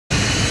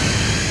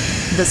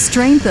The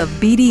strength of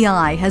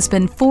BDI has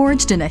been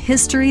forged in a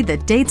history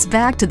that dates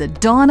back to the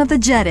dawn of the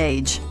jet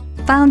age.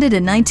 Founded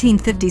in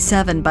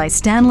 1957 by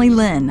Stanley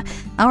Lynn,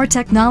 our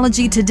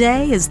technology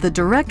today is the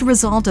direct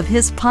result of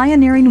his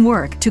pioneering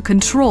work to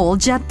control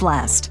jet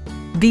blast.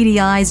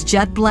 BDI's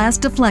jet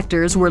blast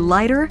deflectors were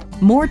lighter,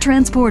 more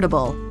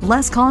transportable,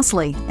 less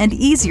costly, and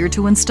easier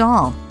to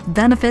install.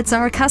 Benefits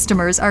our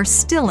customers are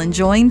still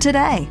enjoying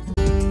today.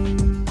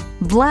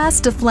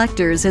 Blast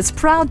Deflectors is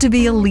proud to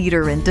be a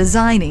leader in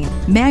designing,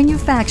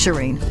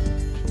 manufacturing,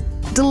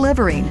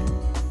 delivering,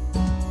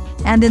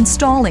 and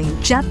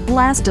installing jet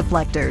blast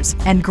deflectors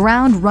and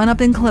ground run-up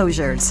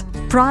enclosures,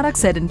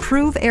 products that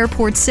improve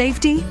airport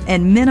safety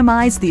and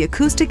minimize the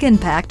acoustic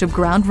impact of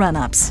ground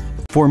run-ups.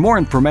 For more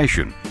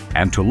information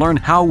and to learn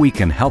how we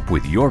can help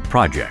with your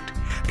project,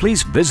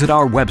 please visit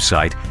our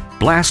website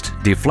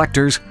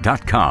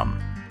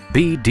blastdeflectors.com.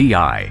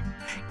 BDI,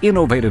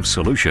 innovative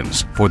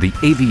solutions for the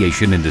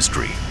aviation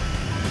industry.